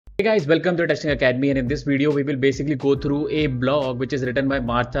Hey guys, welcome to Testing Academy, and in this video we will basically go through a blog which is written by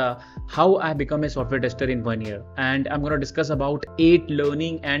Marta, how I become a software tester in 1 year. And I'm going to discuss about 8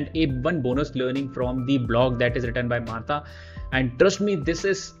 learning and one bonus learning from the blog that is written by Marta. And trust me, this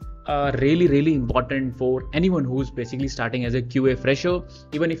is really important for anyone who's basically starting as a QA fresher.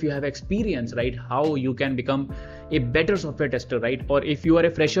 Even if you have experience, right, how you can become a better software tester, right? Or if you are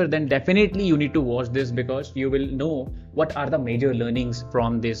a fresher, then definitely you need to watch this because you will know what are the major learnings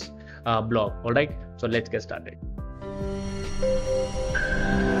from this blog. All right, so let's get started.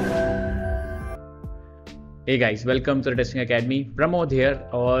 Hey guys, welcome to the Testing Academy. Pramod here,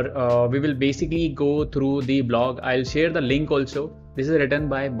 or we will basically go through the blog. I'll share the link also. This is written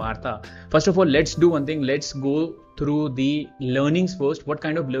by Marta. First of all, let's do one thing. Let's go through the learnings first. What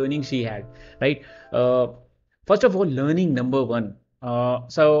kind of learning she had, right? First of all, learning number one.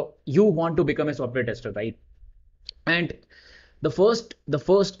 So you want to become a software tester, right? And the first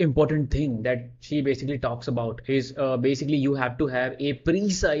important thing that she basically talks about is basically you have to have a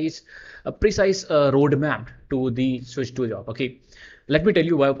precise roadmap to the switch to job. Okay, let me tell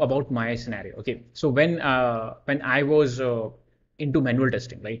you about my scenario. Okay, so when I was into manual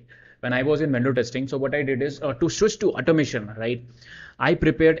testing, right? When I was in manual testing, so what I did is to switch to automation, right? I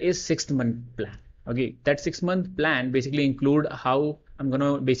prepared a 6-month plan. Okay, that 6-month plan basically include how I'm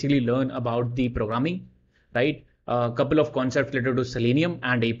gonna basically learn about the programming, right? A couple of concepts related to Selenium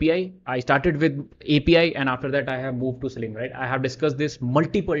and API. I started with API and after that I have moved to Selenium, right? I have discussed this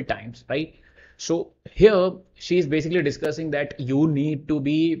multiple times, right? So here she is basically discussing that you need to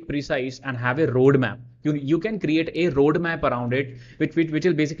be precise and have a roadmap. You can create a roadmap around it, which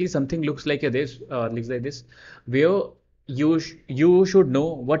is basically something looks like this, where you should know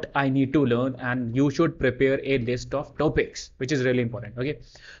what I need to learn and you should prepare a list of topics, which is really important. Okay,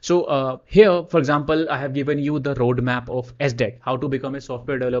 so here, for example, I have given you the roadmap of SDET, how to become a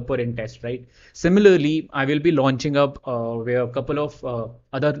software developer in test, right? Similarly, I will be launching up where a couple of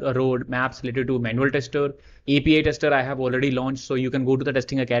other roadmaps related to manual tester, API tester I have already launched, so you can go to the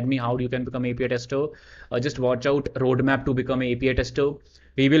Testing Academy, how you can become API tester. Just watch out roadmap to become an API tester.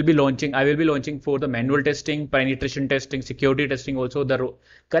 I will be launching for the manual testing, penetration testing, security testing, also the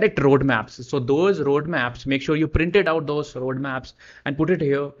correct roadmaps. So those roadmaps, make sure you printed out those roadmaps and put it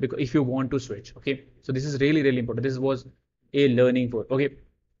here because if you want to switch. Okay, so this is really important. This was a learning for. Okay,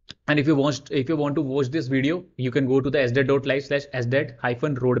 and if you want to watch this video, you can go to the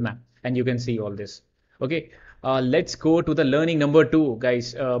sdet.live/sdet-roadmap and you can see all this. Okay, let's go to the learning number 2,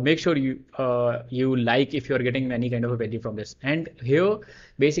 guys. Make sure you like if you're getting any kind of a value from this. And here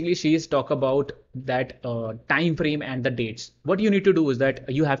basically she is talk about that time frame and the dates. What you need to do is that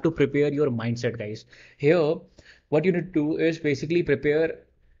you have to prepare your mindset, guys. Here what you need to do is basically prepare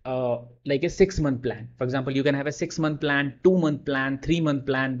like a 6-month plan. For example, you can have a 6-month plan, 2-month plan, 3-month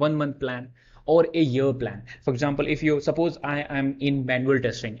plan, 1-month plan, or a year plan. For example, if you suppose I am in manual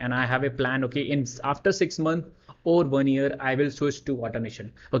testing and I have a plan, okay, in after 6 months or 1 year I will switch to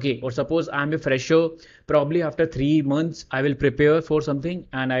automation. Okay, or suppose I'm a fresher, probably after 3 months I will prepare for something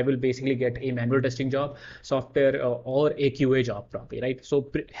and I will basically get a manual testing job, software or a QA job probably, right?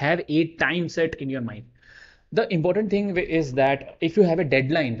 So have a time set in your mind. The important thing is that if you have a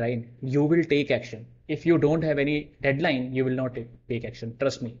deadline, right, you will take action. If you don't have any deadline, you will not take action.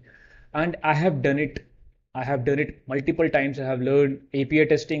 Trust me. And I have done it. I have done it multiple times. I have learned API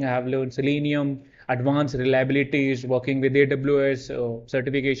testing. I have learned Selenium, advanced reliabilities, working with AWS,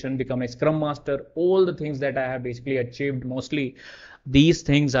 certification, become a Scrum Master. All the things that I have basically achieved, mostly these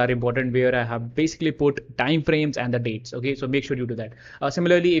things are important where I have basically put time frames and the dates. Okay, so make sure you do that.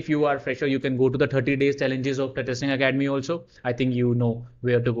 Similarly, if you are fresher, you can go to the 30 days challenges of the Testing Academy also. I think you know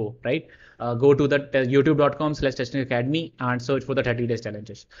where to go, right? Go to the youtube.com/testing academy and search for the 30 days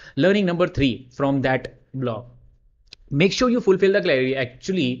challenges. Learning number 3 from that blog. Make sure you fulfill the clarity.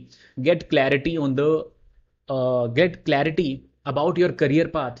 Actually, get clarity on the get clarity about your career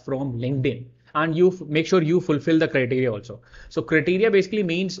path from LinkedIn. And you make sure you fulfill the criteria also. So criteria basically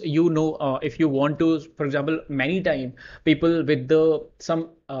means if you want to, for example, many times people with some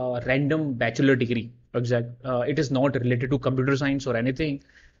random bachelor degree, it is not related to computer science or anything.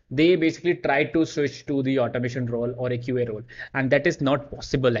 They basically try to switch to the automation role or a QA role, and that is not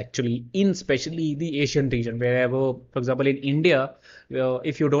possible actually in especially the Asian region. Wherever, for example, in India,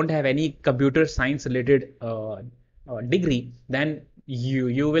 if you don't have any computer science related degree, then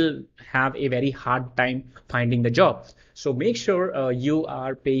you will have a very hard time finding the job. So make sure you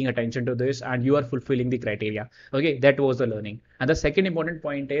are paying attention to this and you are fulfilling the criteria. Okay, that was the learning. And the second important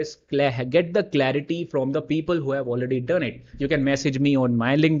point is get the clarity from the people who have already done it. You can message me on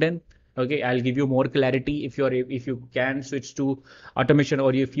my LinkedIn. Okay, I'll give you more clarity if you can switch to automation,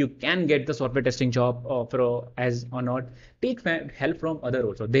 or if you can get the software testing job for as or not. Take help from other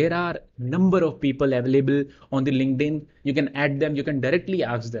also. There are number of people available on the LinkedIn. You can add them. You can directly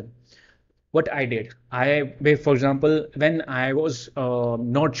ask them. What I did, for example, when I was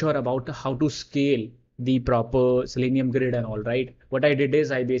not sure about how to scale the proper Selenium grid and all, right? What I did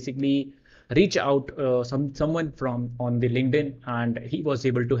is I basically reach out someone from on the LinkedIn, and he was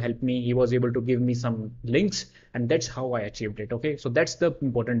able to help me. He was able to give me some links, and that's how I achieved it. Okay, so that's the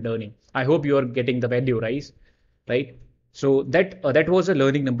important learning. I hope you are getting the value, right? Right. So that was a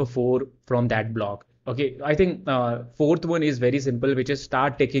learning number 4 from that blog. Okay, I think fourth one is very simple, which is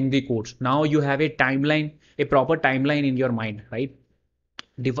start taking the course. Now you have a timeline, a proper timeline in your mind, right?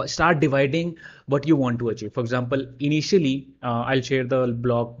 Start dividing what you want to achieve. For example, initially, I'll share the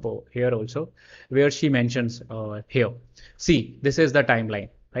blog here also, where she mentions here. See, this is the timeline,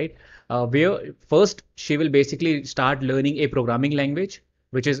 right? Where first she will basically start learning a programming language,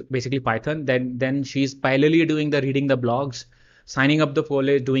 which is basically Python. Then she's parallelly doing the reading the blogs, signing up the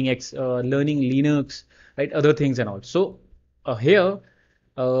college, doing learning Linux, right? Other things and all. So here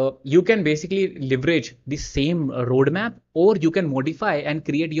you can basically leverage the same roadmap, or you can modify and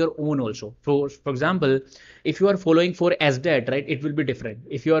create your own also. For example, if you are following for SDAT, right, it will be different.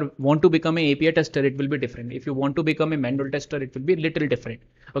 If you want to become an API tester, it will be different. If you want to become a manual tester, it will be a little different.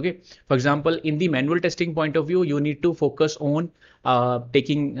 Okay. For example, in the manual testing point of view, you need to focus on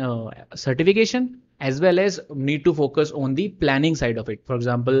taking certification, as well as need to focus on the planning side of it. For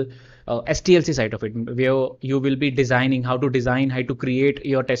example, STLC side of it, where you will be designing how to design, how to create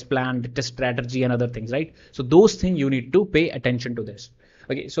your test plan, test strategy, and other things, right? So those things you need to pay attention to this.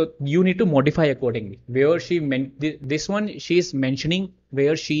 Okay, so you need to modify accordingly. Where she meant this one, she is mentioning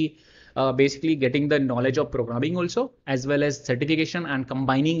where she basically getting the knowledge of programming also, as well as certification, and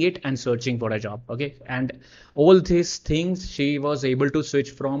combining it and searching for a job. Okay, and all these things she was able to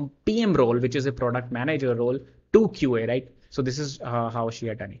switch from PM role, which is a product manager role, to QA, right? So this is how she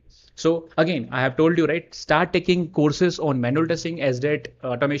had done it. So again, I have told you, right? Start taking courses on manual testing, SDET,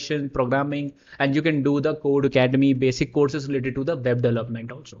 automation, programming, and you can do the Code Academy basic courses related to the web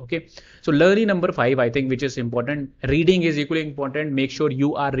development also. Okay. So learning number 5, I think, which is important. Reading is equally important. Make sure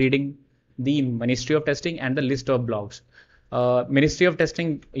you are reading the Ministry of Testing and the list of blogs. Ministry of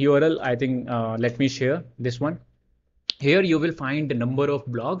Testing URL, I think, let me share this one. Here you will find a number of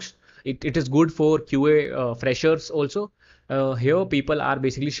blogs. It is good for QA freshers also. Here people are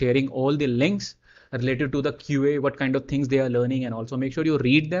basically sharing all the links related to the QA, what kind of things they are learning, and also make sure you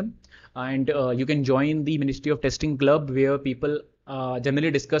read them. And you can join the Ministry of Testing club, where people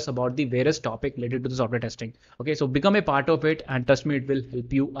generally discuss about the various topic related to the software testing. Okay, so become a part of it, and trust me, it will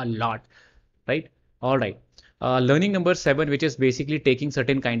help you a lot, right? All right. Learning number 7, which is basically taking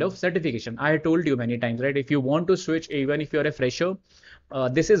certain kind of certification. I told you many times, right? If you want to switch, even if you're a fresher,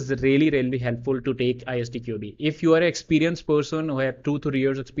 this is really, really helpful to take ISTQB. If you are an experienced person who have 2-3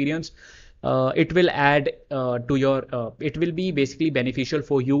 years experience, it will add to your, it will be basically beneficial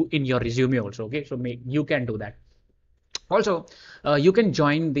for you in your resume also. Okay, so you can do that. Also, you can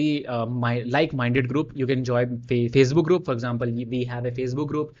join the like-minded group. You can join the Facebook group. For example, we have a Facebook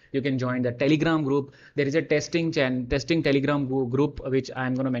group. You can join the Telegram group. There is a testing Telegram group, which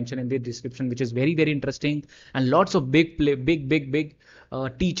I'm going to mention in the description, which is very, very interesting. And lots of big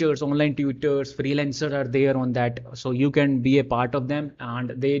teachers, online tutors, freelancers are there on that. So you can be a part of them,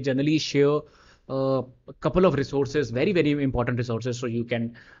 and they generally share a couple of resources, very, very important resources, so you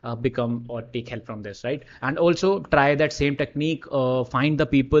can become or take help from this, right? And also try that same technique, find the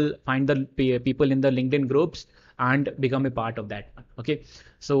people in the LinkedIn groups, and become a part of that. Okay,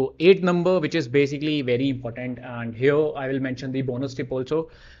 so 8th number, which is basically very important, and here I will mention the bonus tip also,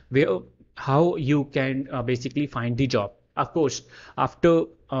 where how you can basically find the job. Of course, after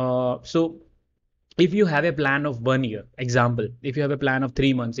so if you have a plan of 1 year, example, if you have a plan of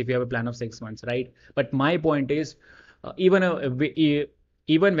 3 months, if you have a plan of 6 months, right? But my point is, even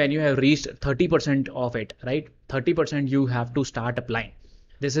when you have reached 30% of it, right? 30% you have to start applying.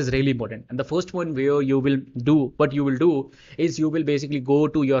 This is really important. And the first one, where you will do, what you will do is you will basically go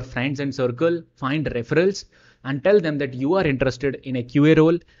to your friends and circle, find referrals, and tell them that you are interested in a QA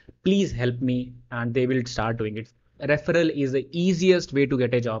role. Please help me, and they will start doing it. Referral is the easiest way to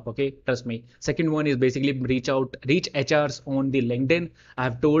get a job. Okay, trust me. Second one is basically reach HRs on the LinkedIn. I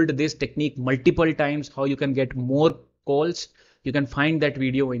have told this technique multiple times, how you can get more calls. You can find that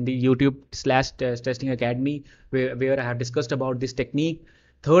video in the YouTube/testing academy, where I have discussed about this technique.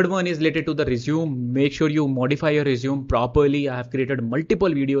 Third one is related to the resume. Make sure you modify your resume properly. I have created multiple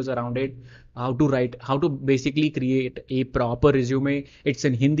videos around it. how to write, how to basically create a proper resume. It's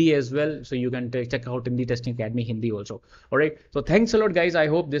in Hindi as well, so you can check out in the Testing Academy Hindi also. All right. So thanks a lot, guys. I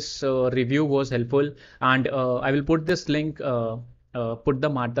hope this review was helpful, and I will put this link. Put the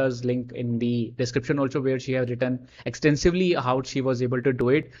Marta's link in the description also, where she has written extensively how she was able to do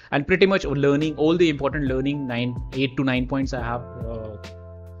it, and pretty much learning all the important learning 8 to 9 points I have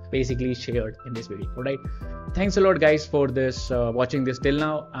basically shared in this video. All right. Thanks a lot, guys, for this watching this till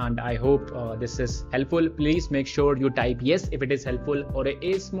now, and I hope this is helpful. Please make sure you type yes if it is helpful, or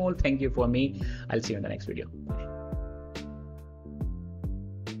a small thank you for me. I'll see you in the next video. Bye.